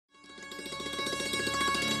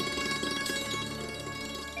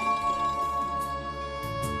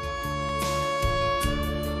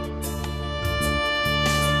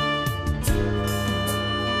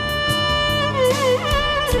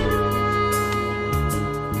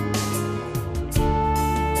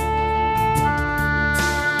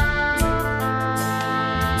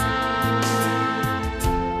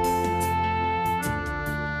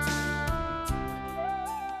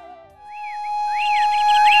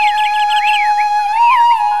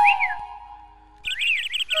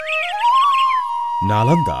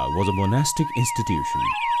Nalanda was a monastic institution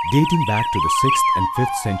dating back to the 6th and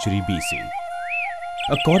 5th century BC.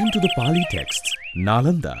 According to the Pali texts,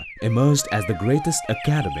 Nalanda emerged as the greatest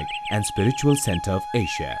academic and spiritual center of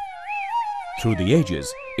Asia. Through the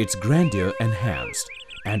ages, its grandeur enhanced,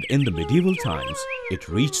 and in the medieval times, it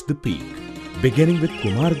reached the peak. Beginning with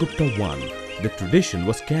Kumaragupta I, the tradition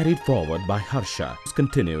was carried forward by Harsha,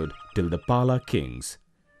 continued till the Pala kings.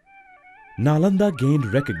 Nalanda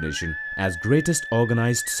gained recognition as greatest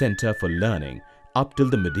organized center for learning up till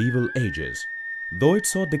the medieval ages. Though it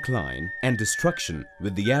saw decline and destruction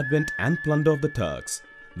with the advent and plunder of the Turks,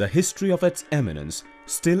 the history of its eminence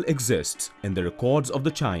still exists in the records of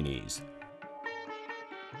the Chinese.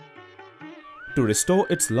 To restore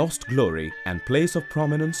its lost glory and place of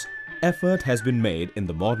prominence, effort has been made in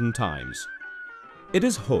the modern times. It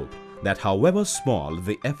is hoped that however small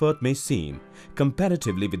the effort may seem,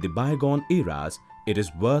 comparatively with the bygone eras, it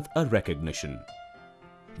is worth a recognition.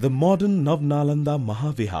 The modern Nalanda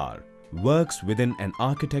Mahavihar works within an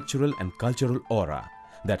architectural and cultural aura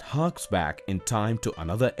that harks back in time to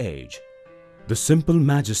another age. The simple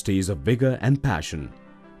majesties of vigor and passion,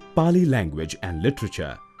 Pali language and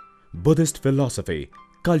literature, Buddhist philosophy,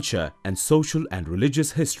 culture and social and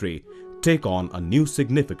religious history take on a new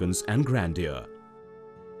significance and grandeur.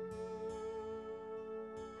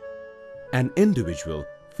 An individual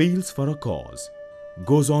feels for a cause,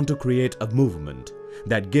 goes on to create a movement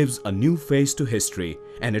that gives a new face to history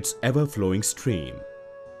and its ever-flowing stream.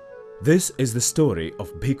 This is the story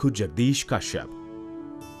of Bhikhu Jagdish Kashyap.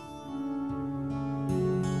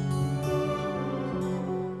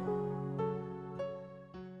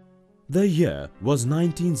 The year was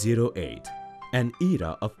 1908, an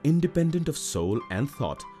era of independence of soul and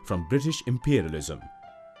thought from British imperialism.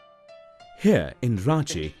 Here in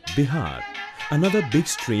Ranchi, Bihar, another big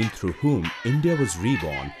stream through whom India was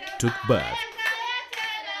reborn took birth.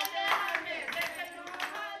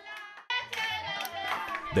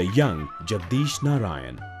 The young Jagdish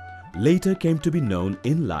Narayan later came to be known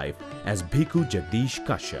in life as Bhikhu Jagdish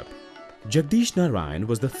Kashyap. Jagdish Narayan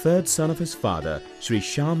was the third son of his father, Sri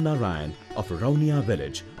Shyam Narayan of Raunia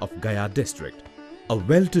village of Gaya district, a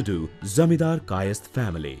well-to-do Zamidar Kayasth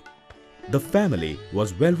family. The family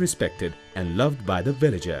was well respected and loved by the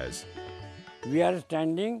villagers. We are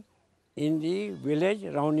standing in the village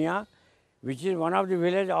Raunia, which is one of the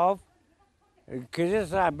village of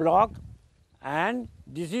Kassapa block, and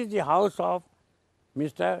this is the house of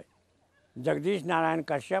Mr. Jagdish Narayan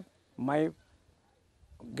Kashyap, my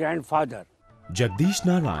grandfather. Jagdish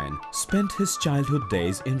Narayan spent his childhood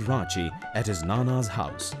days in Ranchi at his Nana's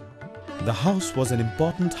house. The house was an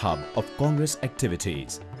important hub of Congress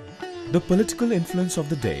activities. The political influence of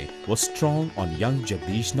the day was strong on young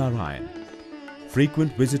Jagdish Narayan.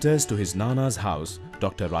 Frequent visitors to his Nana's house,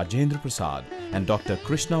 Dr. Rajendra Prasad and Dr.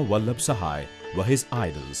 Krishna Vallabh Sahai, were his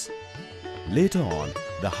idols. Later on,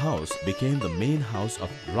 the house became the main house of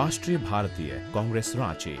Rashtriya Bharatiya Congress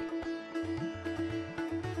Ranchi.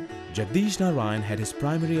 Jagdish Narayan had his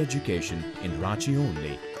primary education in Ranchi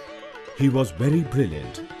only. He was very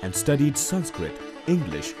brilliant and studied Sanskrit,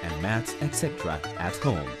 English and maths etc. at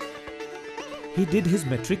home. He did his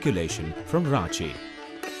matriculation from Ranchi.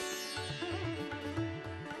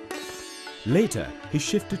 Later, he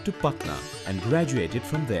shifted to Patna and graduated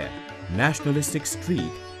from there. Nationalistic streak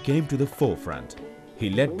came to the forefront. He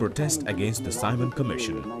led protest against the Simon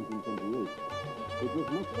Commission.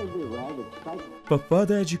 For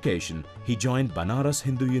further education, he joined Banaras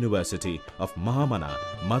Hindu University of Mahamana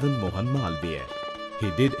Madan Mohan Malviya. He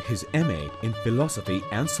did his MA in Philosophy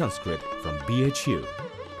and Sanskrit from BHU.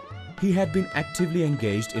 He had been actively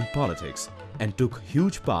engaged in politics and took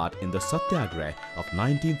huge part in the Satyagrah of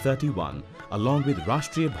 1931 along with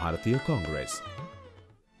Rashtriya Bharatiya Congress.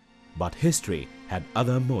 But history had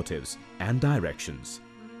other motives and directions.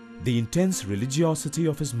 The intense religiosity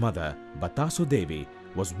of his mother, Bataso Devi,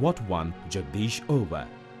 was what won Jagdish over.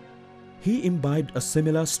 He imbibed a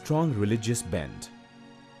similar strong religious bent.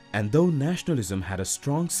 And though nationalism had a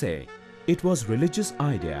strong say, it was religious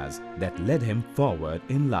ideas that led him forward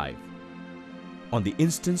in life. On the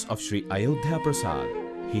instance of Sri Ayodhya Prasad,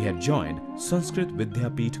 he had joined Sanskrit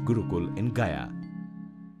Vidyapith Gurukul in Gaya.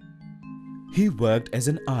 He worked as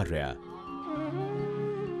an Arya.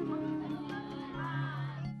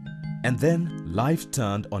 And then life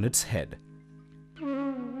turned on its head.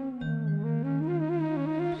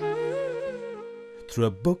 Through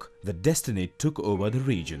a book, the destiny took over the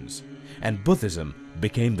regions, and Buddhism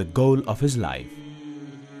became the goal of his life.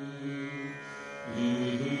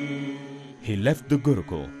 He left the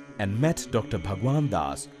Gurukul and met Dr. Bhagwan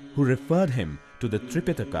Das, who referred him to the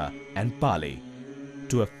Tripitaka and Pali.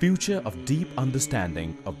 to a future of deep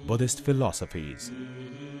understanding of Buddhist philosophies.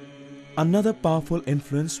 Another powerful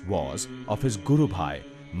influence was of his Guru Bhai,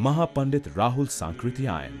 Mahapandit Rahul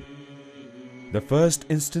Sankrityayan. The first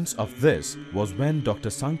instance of this was when Dr.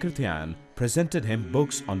 Sankrityayan presented him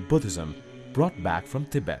books on Buddhism brought back from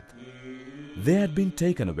Tibet. They had been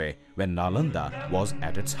taken away when Nalanda was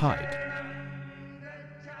at its height.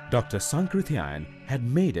 Dr. Sankrityayan had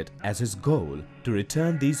made it as his goal to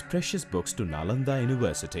return these precious books to Nalanda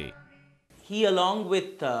University. He, along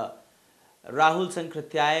with Rahul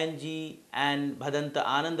Sankrityayan ji and Bhadanta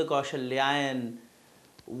Ananda Kaushalyayan,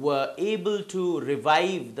 were able to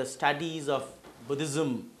revive the studies of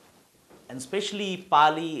Buddhism and especially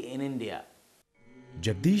Pali in India.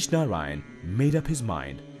 Jagdish Narayan made up his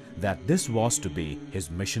mind that this was to be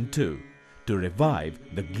his mission too, to revive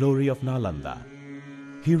the glory of Nalanda.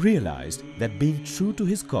 He realized that being true to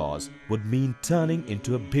his cause would mean turning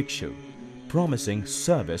into a bhikshu, promising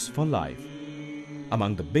service for life.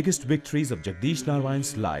 Among the biggest victories of Jagdish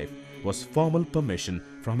Narayan's life was formal permission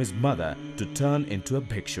from his mother to turn into a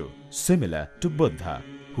bhikshu, similar to Buddha,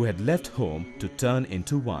 who had left home to turn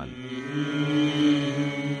into one.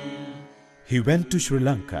 He went to Sri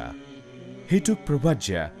Lanka. He took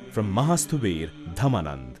pravajya from Mahasthavir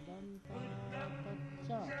Dhammanand.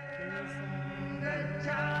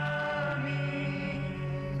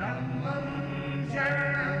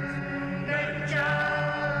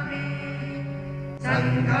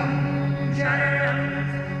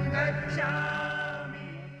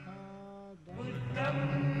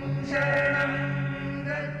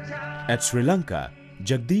 At Sri Lanka,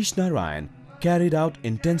 Jagdish Narayan carried out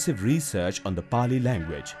intensive research on the Pali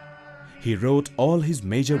language. He wrote all his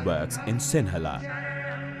major works in Sinhala.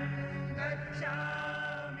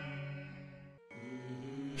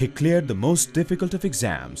 He cleared the most difficult of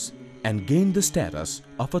exams and gained the status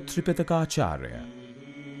of a Tripitaka-acharya.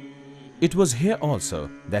 It was here also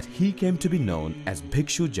that he came to be known as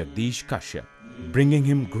Bhikshu Jagdish Kashyap. Bringing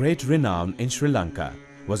him great renown in Sri Lanka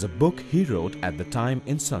was a book he wrote at the time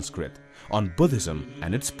in Sanskrit on Buddhism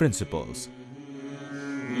and its principles.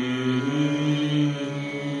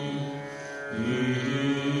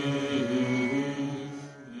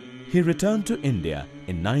 He returned to India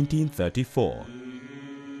in 1934.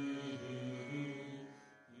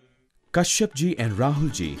 Kashyap ji and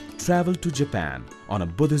Rahul ji travelled to Japan on a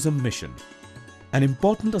Buddhism mission. An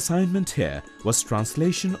important assignment here was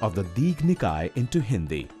translation of the Digh Nikaya into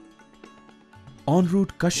Hindi. En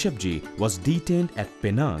route, Kashyap ji was detained at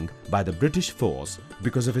Penang by the British force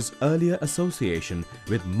because of his earlier association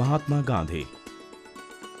with Mahatma Gandhi.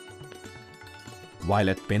 While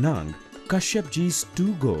at Penang, Kashyap ji's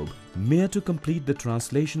two gob mere to complete the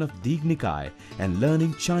translation of Digh Nikaya and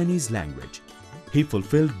learning Chinese language. He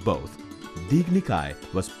fulfilled both. Digh Nikaya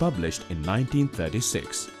was published in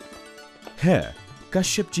 1936. Here,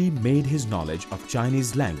 Kashyap ji made his knowledge of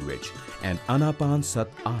Chinese language and Anapan Sat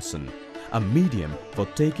Asan, a medium for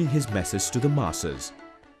taking his message to the masses.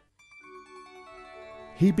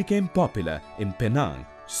 He became popular in Penang,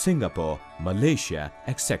 Singapore, Malaysia,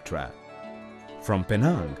 etc. From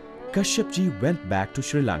Penang, Kashyap ji went back to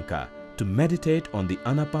Sri Lanka to meditate on the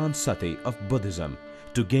Anapan Sati of Buddhism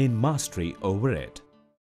to gain mastery over it.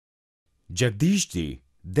 Jagdish ji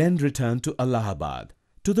then returned to Allahabad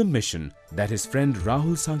to the mission that his friend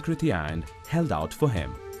Rahul Sankrityayan held out for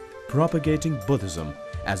him, propagating Buddhism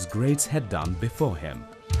as greats had done before him.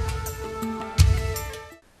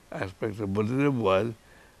 Aspect of Buddhism was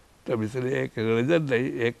तब इसलिए एक religion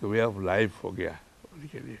नहीं, एक way of life हो गया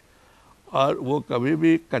उनके लिए, और वो कभी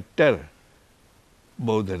भी कट्टर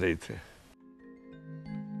बौद्ध नहीं थे.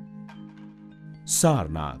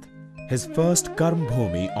 Sarnath, his first karm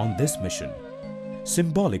bhumi on this mission,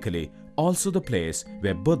 symbolically also the place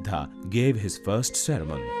where Buddha gave his first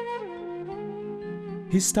sermon.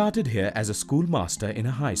 He started here as a schoolmaster in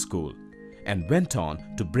a high school and went on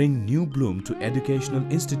to bring new bloom to educational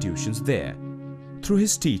institutions there. Through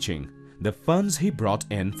his teaching, the funds he brought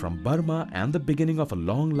in from Burma and the beginning of a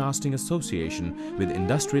long-lasting association with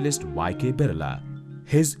industrialist Y.K. Birla,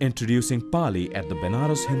 his introducing Pali at the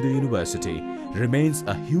Banaras Hindu University remains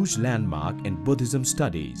a huge landmark in Buddhism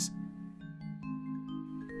studies.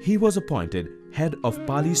 He was appointed head of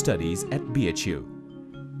Pali studies at BHU.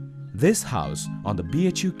 This house on the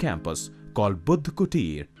BHU campus, called Buddha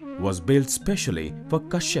Kutir, was built specially for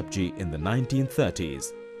Kashyap ji in the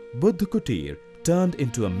 1930s. Buddha Kutir turned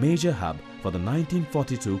into a major hub for the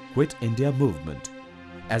 1942 Quit India movement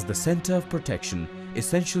as the center of protection,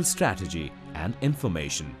 essential strategy and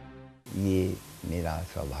information. ये मेरा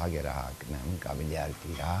सौभाग्य रहा कि मैं उनका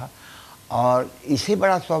विद्यार्थी रहा, और इससे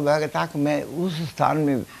बड़ा सौभाग्य था कि मैं उस स्थान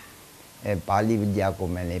में पाली विद्या को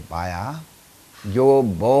मैंने पाया, जो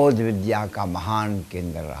बौद्ध विद्या का महान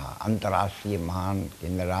केंद्र रहा, अंतर्राष्ट्रीय महान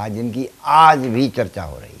केंद्र रहा, जिनकी आज भी चर्चा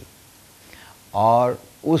हो रही है। और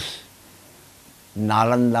उस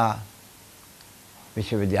नालंदा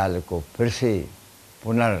विश्वविद्यालय को फिर से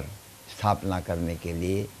पुनर्स्थापना करने के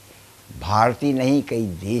लिए भारतीय नहीं कई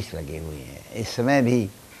देश लगे हुए हैं। इस समय भी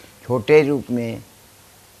छोटे रूप में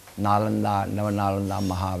नालंदा नवनालंदा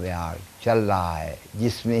महाविहार चल रहा है,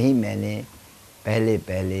 जिसमें ही मैंने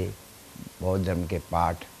पहले बौद्ध धर्म के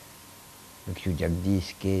पाठ भिक्षु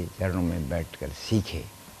जगदीश के चरणों में बैठकर सीखे।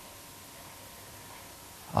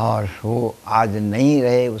 और वो आज नहीं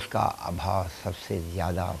रहे, उसका अभाव सबसे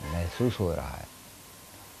ज़्यादा महसूस हो रहा है।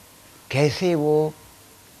 कैसे वो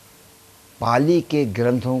पाली के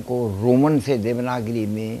ग्रंथों को रोमन से देवनागरी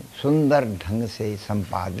में सुंदर ढंग से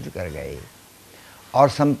संपादित कर गए, और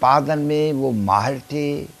संपादन में वो माहिर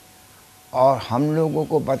थे, और हम लोगों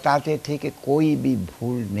को बताते थे कि कोई भी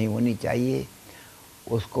भूल नहीं होनी चाहिए,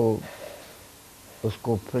 उसको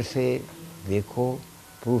फिर से देखो,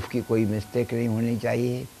 प्रूफ की कोई मिस्टेक नहीं होनी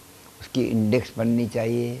चाहिए, उसकी इंडेक्स बननी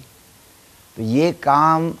चाहिए। तो ये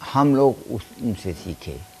काम हम लोग उनसे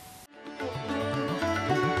सीखे।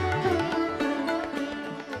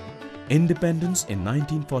 Independence in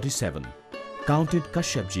 1947 counted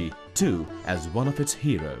Kashyap ji too as one of its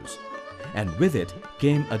heroes, and with it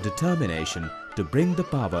came a determination to bring the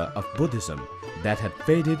power of Buddhism that had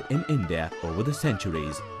faded in India over the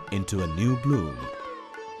centuries into a new bloom.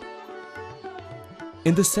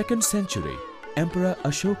 In the 2nd century, Emperor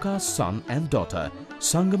Ashoka's son and daughter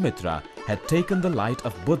Sanghamitra had taken the light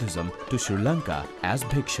of Buddhism to Sri Lanka as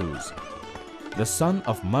bhikshus. The son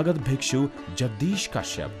of Magad Bhikshu Jagdish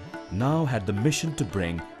Kashyap now had the mission to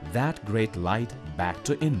bring that great light back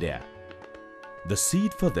to India. The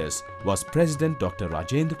seed for this was President Dr.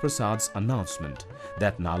 Rajendra Prasad's announcement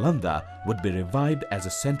that Nalanda would be revived as a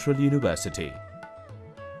central university.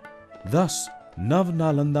 Thus,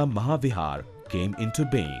 Nalanda Mahavihar came into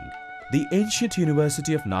being. The ancient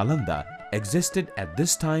University of Nalanda existed at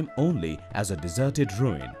this time only as a deserted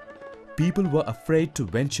ruin. People were afraid to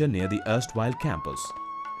venture near the erstwhile campus.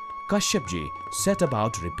 Kashyap ji set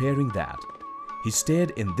about repairing that. He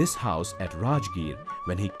stayed in this house at Rajgir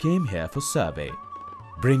when he came here for survey.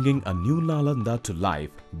 Bringing a new Nalanda to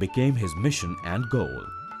life became his mission and goal.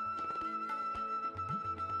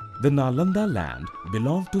 The Nalanda land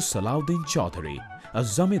belonged to Salauddin Chaudhary, a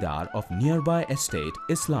zamidar of nearby estate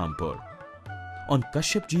Islampur. On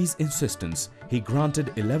Kashyap ji's insistence, he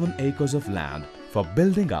granted 11 acres of land for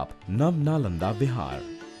building up Nalanda Vihar.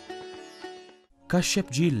 Kashyap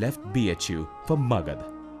ji left BHU for Magad.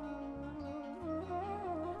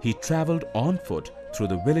 He travelled on foot through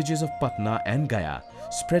the villages of Patna and Gaya,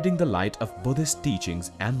 spreading the light of Buddhist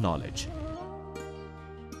teachings and knowledge.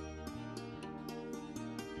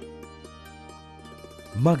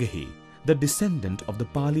 Magahi, the descendant of the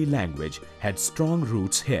Pali language, had strong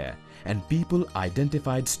roots here, and people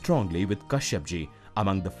identified strongly with Kashyap ji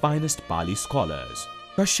among the finest Pali scholars.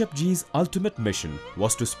 Kashyap ji's ultimate mission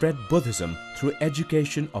was to spread Buddhism through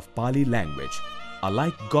education of Pali language,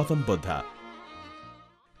 alike Gautam Buddha.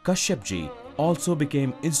 Kashyap ji also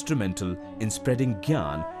became instrumental in spreading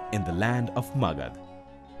Gyan in the land of Magad.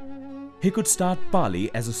 He could start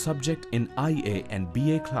Pali as a subject in IA and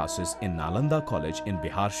BA classes in Nalanda College in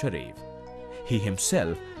Bihar Sharif. He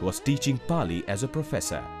himself was teaching Pali as a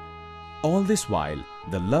professor. All this while,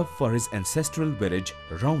 the love for his ancestral village,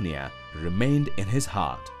 Raunia, remained in his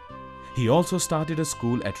heart. He also started a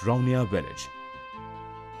school at Raunia village.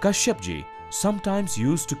 Kashyap ji sometimes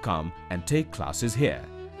used to come and take classes here.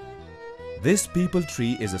 This peepal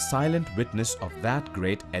tree is a silent witness of that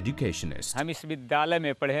great educationist. हम इस विद्यालय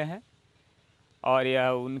में पढ़े हैं और यह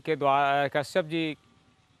उनके द्वारा कश्यप जी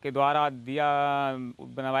के द्वारा दिया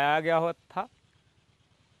बनवाया गया हुआ था।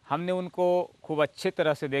 हमने उनको खूब अच्छे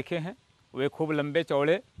तरह से देखे हैं। वे खूब लंबे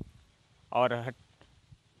चौड़े और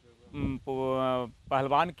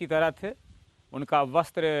पहलवान की तरह थे। उनका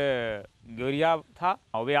वस्त्र गोरिया था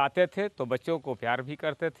और वे आते थे तो बच्चों को प्यार भी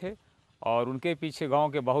करते थे और उनके पीछे गांव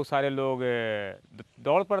के बहुत सारे लोग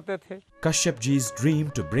दौड़ पड़ते थे। Kashyap ji's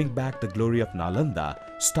dream to bring back the glory of Nalanda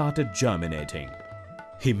started germinating.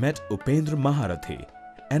 He met Upendra Maharathi,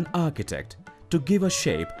 an architect, to give a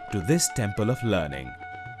shape to this temple of learning.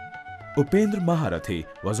 Upendra Maharathi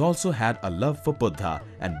was also had a love for Buddha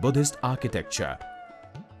and Buddhist architecture.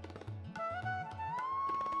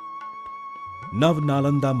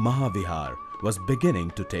 Nalanda Mahavihar was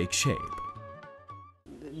beginning to take shape.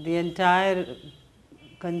 The entire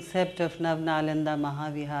concept of Nalanda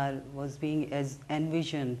Mahavihar was being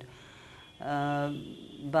envisioned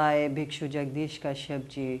by Bhikhu Jagdish Kashyap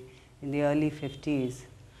ji in the early 50s.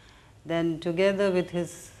 Then together with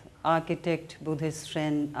his architect, Buddhist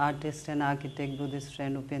friend, artist and architect, Buddhist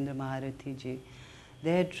friend Upendra Maharathi ji,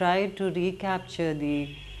 they had tried to recapture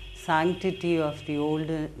the sanctity of the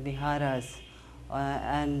older viharas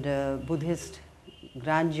and Buddhist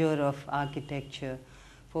grandeur of architecture,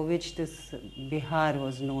 for which this Bihar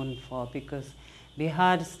was known for, because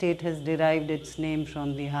Bihar state has derived its name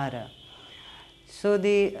from Vihara. So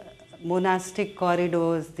the monastic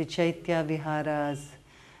corridors, the Chaitya Viharas,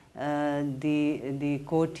 the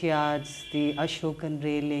courtyards, the Ashokan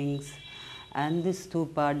railings, and the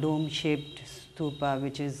stupa, dome-shaped stupa,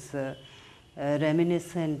 which is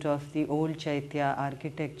reminiscent of the old Chaitya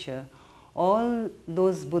architecture. All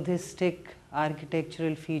those Buddhistic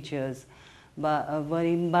architectural features were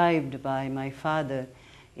imbibed by my father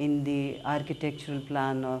in the architectural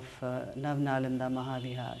plan of Nalanda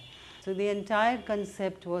Mahavihar. So the entire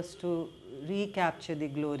concept was to recapture the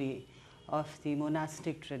glory of the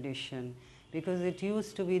monastic tradition, because it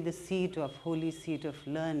used to be the seat of, holy seat of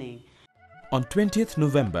learning. On 20th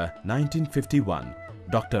November 1951,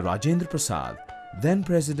 Dr. Rajendra Prasad, then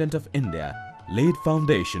President of India, laid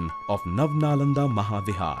foundation of Nalanda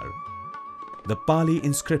Mahavihar. The Pali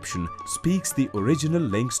inscription speaks the original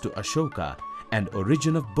links to Ashoka and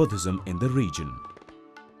origin of Buddhism in the region.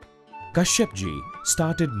 Kashyap ji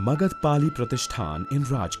started Magad Pali Pratishthan in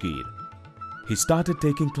Rajgir. He started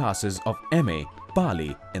taking classes of MA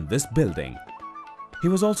Pali in this building. He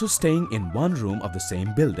was also staying in one room of the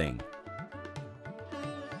same building.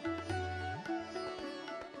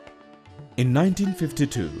 In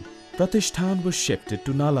 1952, Pratishthan was shifted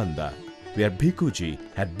to Nalanda, where Bhikhu ji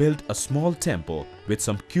had built a small temple with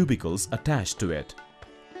some cubicles attached to it.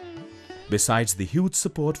 Besides the huge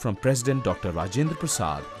support from President Dr. Rajendra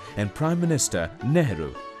Prasad and Prime Minister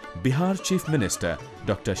Nehru, Bihar Chief Minister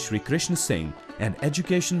Dr. Shri Krishna Singh and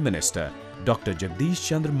Education Minister Dr. Jagdish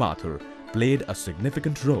Chandra Mathur played a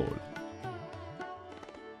significant role.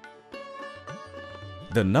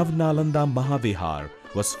 The Nalanda Mahavihar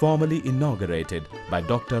was formally inaugurated by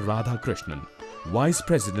Dr. Radhakrishnan, Vice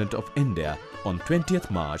President of India, on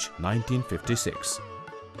 20th March 1956.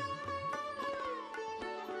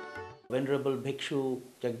 Venerable Bhikshu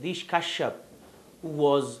Jagdish Kashyap, who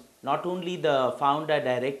was not only the founder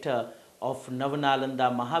director of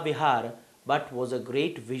Nalanda Mahavihar, but was a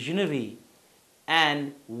great visionary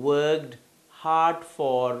and worked hard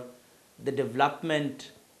for the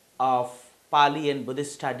development of Pali and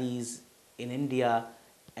Buddhist studies in India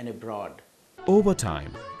and abroad. Over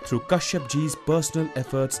time, through Kashyap ji's personal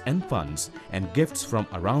efforts and funds and gifts from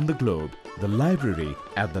around the globe, the library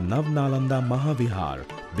at the Nalanda Mahavihar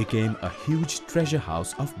became a huge treasure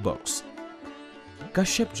house of books.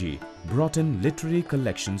 Kashyap ji brought in literary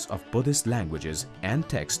collections of Buddhist languages and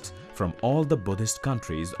texts from all the Buddhist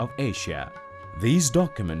countries of Asia. These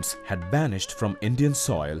documents had vanished from Indian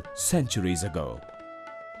soil centuries ago.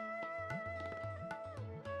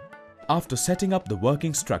 After setting up the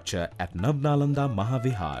working structure at Nalanda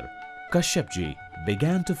Mahavihar, Kashyap ji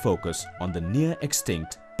began to focus on the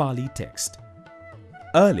near-extinct Pali text.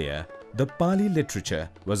 Earlier, the Pali literature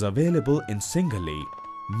was available in Sinhalese,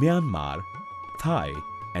 Myanmar, Thai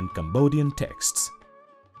and Cambodian texts.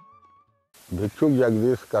 भिक्षु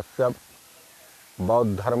जगदीश कश्यप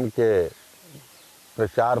बौद्ध धर्म के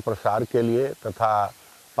प्रचार प्रसार के लिए तथा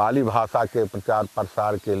पाली भाषा के प्रचार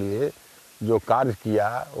प्रसार के लिए जो कार्य किया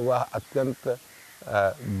वह अत्यंत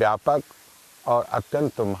व्यापक और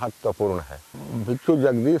अत्यंत महत्वपूर्ण है। भिक्षु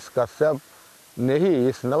जगदीश कश्यप ने ही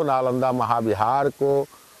इस नवनालंदा महाविहार को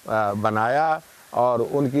बनाया और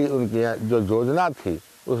उनकी जो योजना थी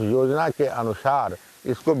उस योजना के अनुसार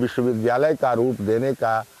इसको विश्वविद्यालय का रूप देने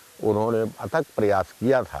का उन्होंने अथक प्रयास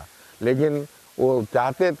किया था। लेकिन वो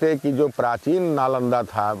चाहते थे कि जो प्राचीन नालंदा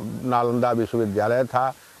था, नालंदा विश्वविद्यालय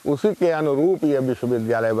था, उसी के अनुरूप ये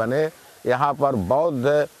विश्वविद्यालय बने। यहाँ पर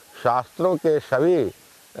बौद्ध शास्त्रों के सभी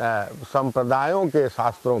संप्रदायों के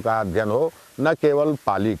शास्त्रों का अध्ययन हो, न केवल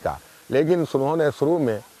पाली का। लेकिन उन्होंने शुरू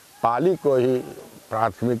में पाली को ही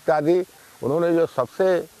प्राथमिकता दी। उन्होंने जो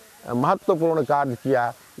सबसे महत्वपूर्ण कार्य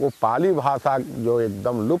किया वो पाली भाषा जो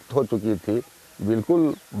एकदम लुप्त हो चुकी थी,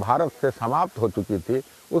 बिल्कुल भारत से समाप्त हो चुकी थी,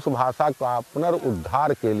 उस भाषा का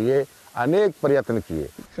पुनरुद्धार के लिए अनेक प्रयत्न किए।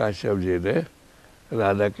 काश्यप जी ने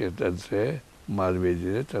राधा कृष्ण से मालवीय जी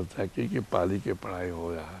ने चर्चा की कि पाली की पढ़ाई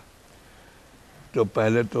हो रहा है। तो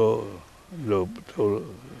पहले तो लोग तो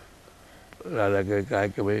राधा के कहा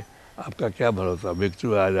कि भाई आपका क्या भरोसा,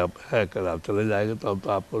 भिक्षु आज आप है, कल आप चले जाएंगे तो हम तो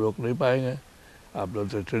आपको रोक नहीं पाएंगे, आप लोग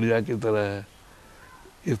तो चिड़िया की तरह है।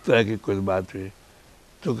 इस तरह की कुछ बात हुई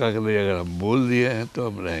तो कहा कि नहीं, अगर हम बोल दिए हैं तो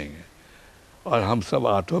हम रहेंगे और हम सब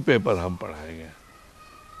 8 पेपर हम पढ़ाएंगे।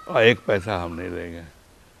 और 1 पैसा हम नहीं लेंगे।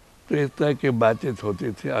 तो इस तरह की बातचीत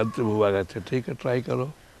होती थी। अंत में हुआ अच्छा ठीक है ट्राई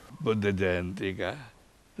करो बुद्ध जयंती का।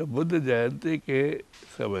 तो बुद्ध जयंती के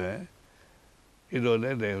समय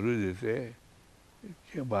इन्होंने नेहरू जी से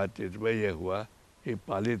की बातचीत में ये हुआ कि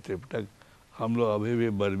पाली त्रिपिटक हम लोग अभी भी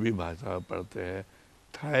बर्मी भाषा में पढ़ते हैं,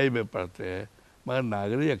 थाई में पढ़ते हैं, मगर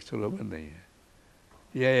नागरी अक्षरों में नहीं है।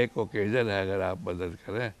 यह एक ओकेजन है, अगर आप मदद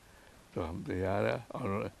करें तो हम तैयार हैं।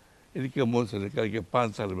 और इनके मुंह से निकल के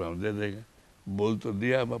 5 साल में हम दे देंगे। बोल तो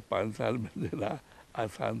दिया, मैं 5 साल में देना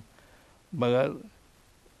आसान, मगर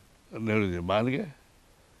नेहरू जी मान गए।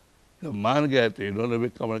 जब मान गए तो इन्होंने भी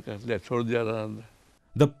कमर कस लिया, छोड़ दिया Nalanda.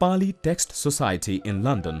 The Pali Text Society in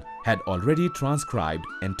London had already transcribed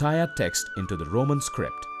entire text into the Roman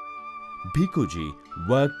script. Bhikhu Ji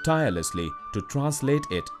worked tirelessly to translate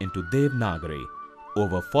it into Devanagari,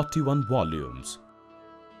 over 41 volumes.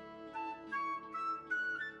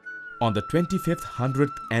 On the 25th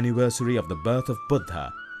 100th anniversary of the birth of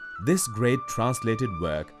Buddha, this great translated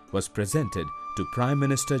work was presented to Prime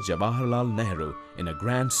Minister Jawaharlal Nehru in a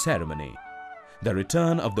grand ceremony. The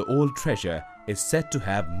return of the old treasure is said to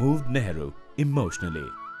have moved Nehru emotionally.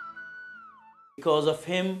 Because of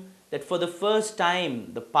him, that for the first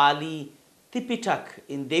time the Pali Tipitak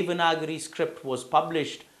in Devanagari script was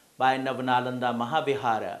published by Nalanda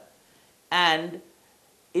Mahavihar, and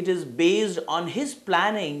it is based on his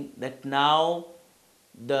planning that now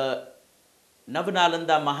the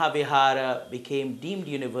Nalanda Mahavihar became deemed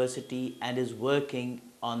university and is working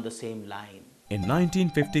on the same line. In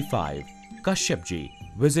 1955, Kashyap Ji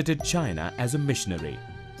visited China as a missionary.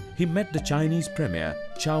 He met the Chinese premier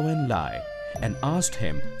Chao En-lai and asked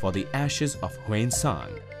him for the ashes of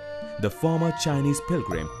Huansang, the former Chinese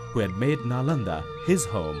pilgrim who had made Nalanda his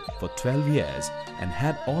home for 12 years and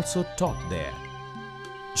had also taught there.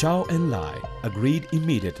 Chao En-lai agreed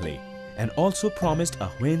immediately and also promised a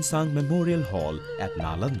Huansang Memorial Hall at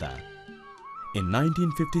Nalanda. In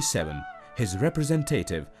 1957, his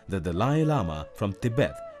representative, the Dalai Lama from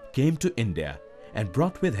Tibet, came to India and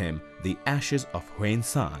brought with him the ashes of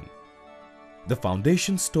Huansang. The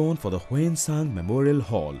foundation stone for the Huansang Memorial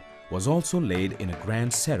Hall was also laid in a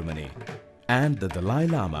grand ceremony, and the Dalai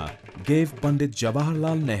Lama gave Pandit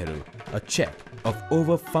Jawaharlal Nehru a check of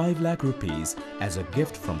over 5 lakh rupees as a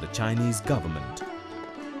gift from the Chinese government.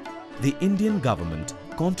 The Indian government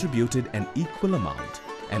contributed an equal amount,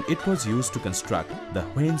 and it was used to construct the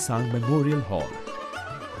Huansang Memorial Hall.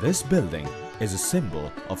 This building is a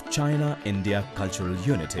symbol of China-India cultural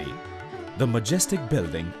unity. The majestic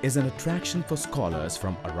building is an attraction for scholars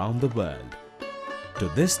from around the world. To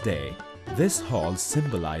this day, this hall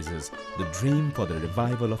symbolizes the dream for the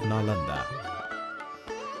revival of Nalanda.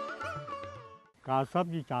 Kasap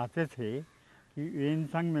जी चाहते थे कि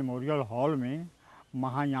Hiuen Tsang memorial hall में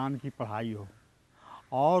महायान की पढ़ाई हो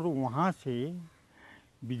और वहाँ से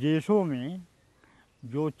विदेशों में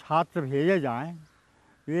जो छात्र भेजे जाएं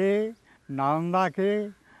वे नालंदा के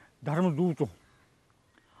धर्मदूत हों,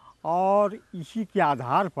 और इसी के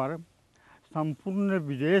आधार पर संपूर्ण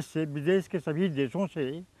विदेश के सभी देशों से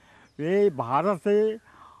वे भारत से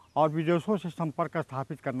और विदेशों से संपर्क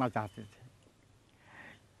स्थापित करना चाहते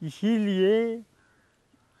थे। इसीलिए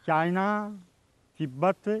चाइना,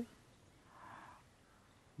 तिब्बत,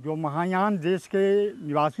 जो महायान देश के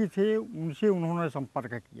निवासी थे, उनसे उन्होंने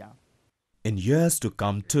संपर्क किया। In years to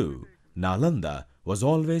come too, Nalanda was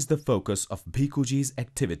always the focus of Bhikhu Ji's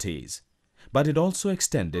activities, but it also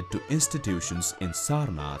extended to institutions in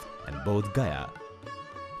Sarnath and Bodh Gaya.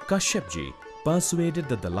 Kashyap Ji persuaded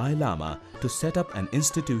the Dalai Lama to set up an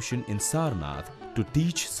institution in Sarnath to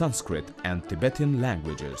teach Sanskrit and Tibetan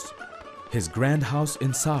languages. His grand house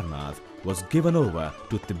in Sarnath was given over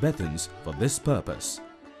to Tibetans for this purpose.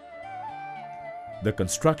 The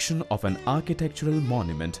construction of an architectural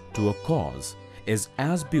monument to a cause is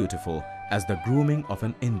as beautiful as the grooming of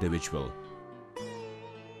an individual.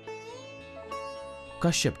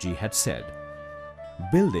 Kashyap Ji had said,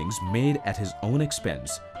 "Buildings made at his own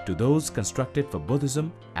expense to those constructed for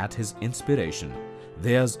Buddhism at his inspiration,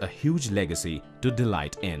 there's a huge legacy to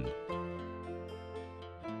delight in."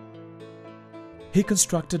 He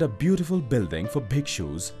constructed a beautiful building for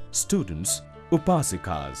bhikshus, students,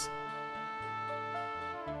 upasikas.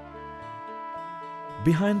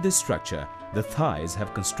 Behind this structure, the Thais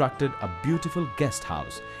have constructed a beautiful guest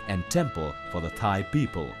house and temple for the Thai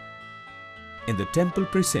people. In the temple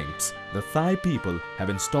precincts, the Thai people have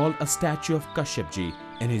installed a statue of Kashyap Ji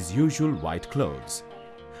in his usual white clothes.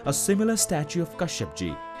 A similar statue of Kashyap Ji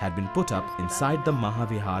had been put up inside the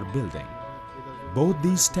Mahavihar building. Both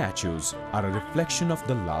these statues are a reflection of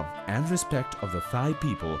the love and respect of the Thai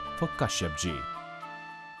people for Kashyap Ji.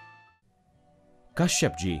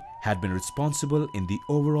 Kashyap ji had been responsible in the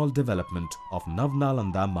overall development of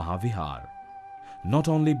Nalanda Mahavihar. Not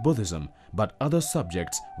only Buddhism but other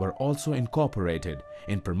subjects were also incorporated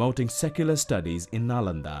in promoting secular studies in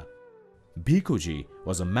Nalanda. Bhikhu ji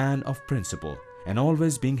was a man of principle and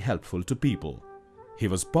always being helpful to people. He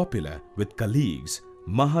was popular with colleagues,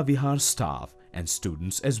 Mahavihar staff and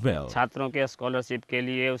students as well. छात्रों के scholarship के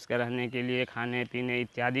लिए, उसके रहने के लिए, खाने पीने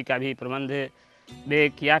इत्यादि का भी प्रबंध वे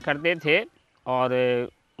किया करते थे और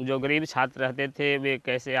जो गरीब छात्र रहते थे वे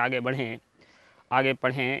कैसे आगे बढ़ें, आगे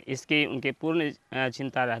पढ़ें, इसकी उनकी पूर्ण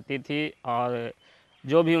चिंता रहती थी और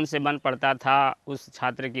जो भी उनसे बन पड़ता था उस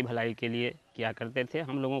छात्र की भलाई के लिए किया करते थे।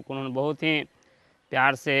 हम लोगों को उन्होंने बहुत ही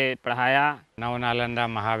प्यार से पढ़ाया। नव नालंदा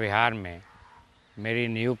महाविहार में मेरी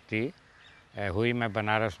नियुक्ति हुई, मैं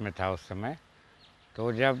बनारस में था उस समय।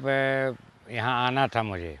 तो जब यहाँ आना था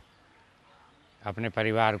मुझे अपने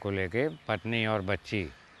परिवार को लेके, पत्नी और बच्ची,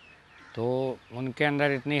 तो उनके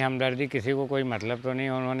अंदर इतनी हमदर्दी, किसी को कोई मतलब तो नहीं।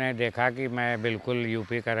 उन्होंने देखा कि मैं बिल्कुल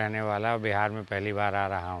यूपी का रहने वाला, बिहार में पहली बार आ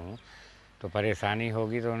रहा हूँ तो परेशानी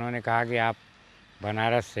होगी, तो उन्होंने कहा कि आप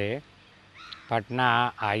बनारस से पटना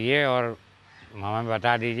आइए और हमें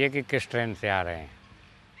बता दीजिए कि किस ट्रेन से आ रहे हैं,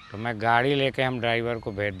 तो मैं गाड़ी लेके हम ड्राइवर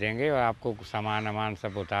को भेज देंगे और आपको सामान वामान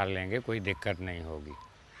सब उतार लेंगे, कोई दिक्कत नहीं होगी।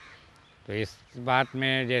 तो इस बात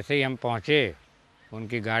में जैसे ही हम पहुँचे,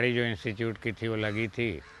 उनकी गाड़ी जो इंस्टीट्यूट की थी वो लगी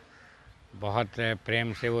थी। बहुत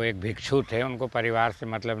प्रेम से, वो एक भिक्षु थे, उनको परिवार से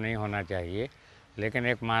मतलब नहीं होना चाहिए, लेकिन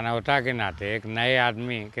एक मानवता के नाते, एक नए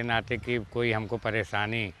आदमी के नाते कि कोई हमको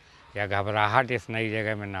परेशानी या घबराहट इस नई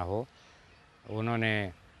जगह में ना हो,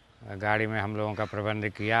 उन्होंने गाड़ी में हम लोगों का प्रबंध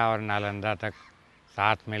किया और नालंदा तक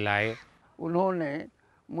साथ में लाए। उन्होंने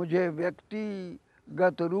मुझे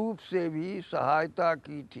व्यक्तिगत रूप से भी सहायता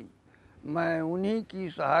की थी। मैं उन्हीं की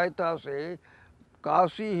सहायता से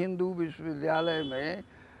काशी हिंदू विश्वविद्यालय में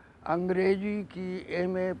अंग्रेजी की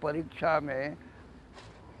एमए परीक्षा में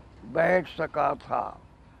बैठ सका था,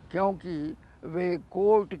 क्योंकि वे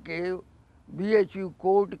कोर्ट के बीएचयू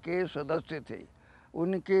कोर्ट के सदस्य थे।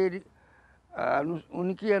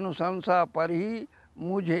 उनकी अनुशंसा पर ही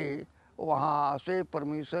मुझे वहाँ से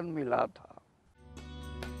परमिशन मिला था।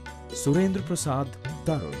 Surendra Prasad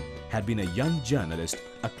Tarun had been a young journalist,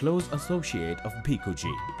 a close associate of Bhikhu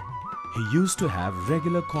ji. He used to have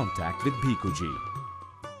regular contact with Bhikhu ji.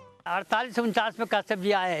 48-49 में काश्यप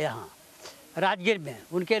जी आए यहाँ राजगीर में।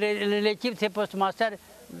 उनके रिलेटिव थे पोस्ट मास्टर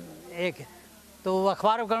एक, तो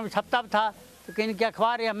अखबार में छपता था, तो कहीं के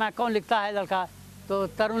अखबार या मैं कौन लिखता है लड़का, तो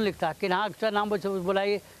तरुण लिखता, कि हाँ अक्सर नाम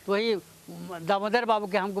बुलाइए। तो वही दामोदर बाबू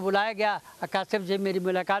के हमको बुलाया गया, काश्यप जी मेरी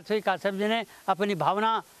मुलाकात हुई। काश्यप जी ने अपनी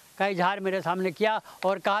भावना का इजहार मेरे सामने किया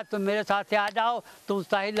और कहा तुम मेरे साथ से आ जाओ, तुम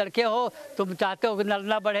उत्साही लड़के हो, तुम चाहते हो कि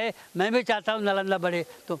नालंदा बढ़े, मैं भी चाहता हूँ नालंदा बढ़े,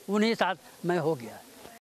 तो उन्हीं साथ मैं हो गया।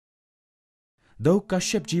 Though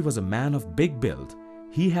Kashyap ji was a man of big build,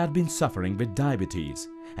 he had been suffering with diabetes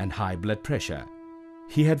and high blood pressure.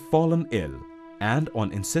 He had fallen ill and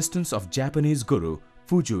on insistence of Japanese guru,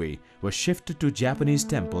 Fujui was shifted to Japanese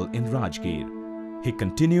temple in Rajgir. He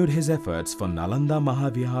continued his efforts for Nalanda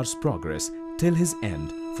Mahavihar's progress till his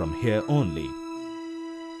end from here only.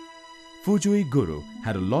 Fujui Guru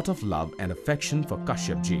had a lot of love and affection for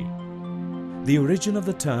Kashyap ji. The origin of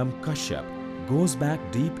the term Kashyap goes back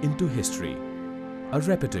deep into history. A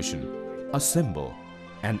repetition, a symbol,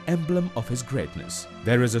 an emblem of his greatness.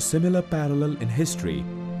 There is a similar parallel in history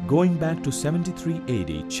going back to 73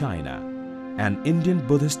 AD China. An Indian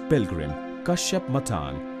Buddhist pilgrim, Kashyap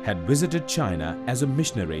Matang, had visited China as a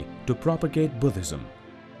missionary to propagate Buddhism.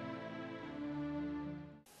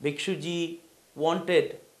 Bhikshu ji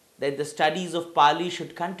wanted that the studies of Pali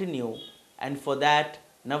should continue, and for that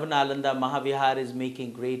Nalanda Mahavihar is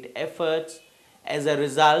making great efforts. As a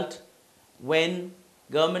result, when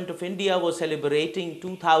Government of India was celebrating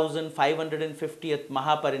 2550th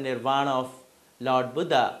Mahaparinirvana of Lord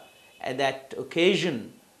Buddha, at that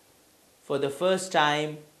occasion, for the first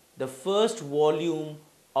time, the first volume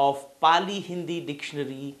of Pali Hindi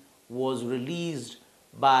dictionary was released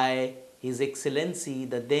by His Excellency,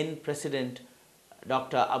 the then President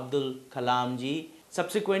Dr. Abdul Kalam ji.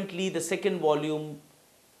 Subsequently, the second volume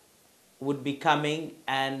would be coming,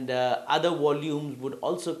 and other volumes would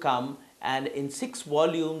also come, and in 6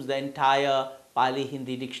 volumes the entire Pali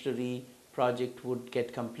Hindi dictionary project would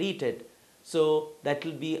get completed. So that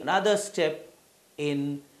will be another step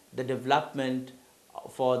in the development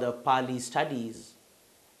for the Pali studies.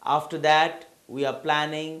 After that, we are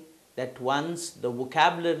planning that once the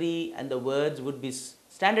vocabulary and the words would be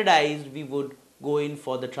standardized, we would go in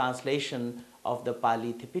for the translation of the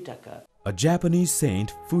Pali Tipitaka. A Japanese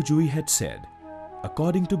saint Fujui had said,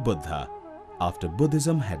 according to Buddha, after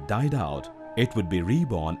Buddhism had died out, It would be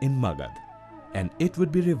reborn in Magad, and it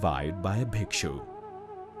would be revived by a bhikshu.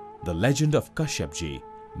 The legend of Kashyap ji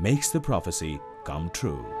makes the prophecy come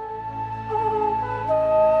true.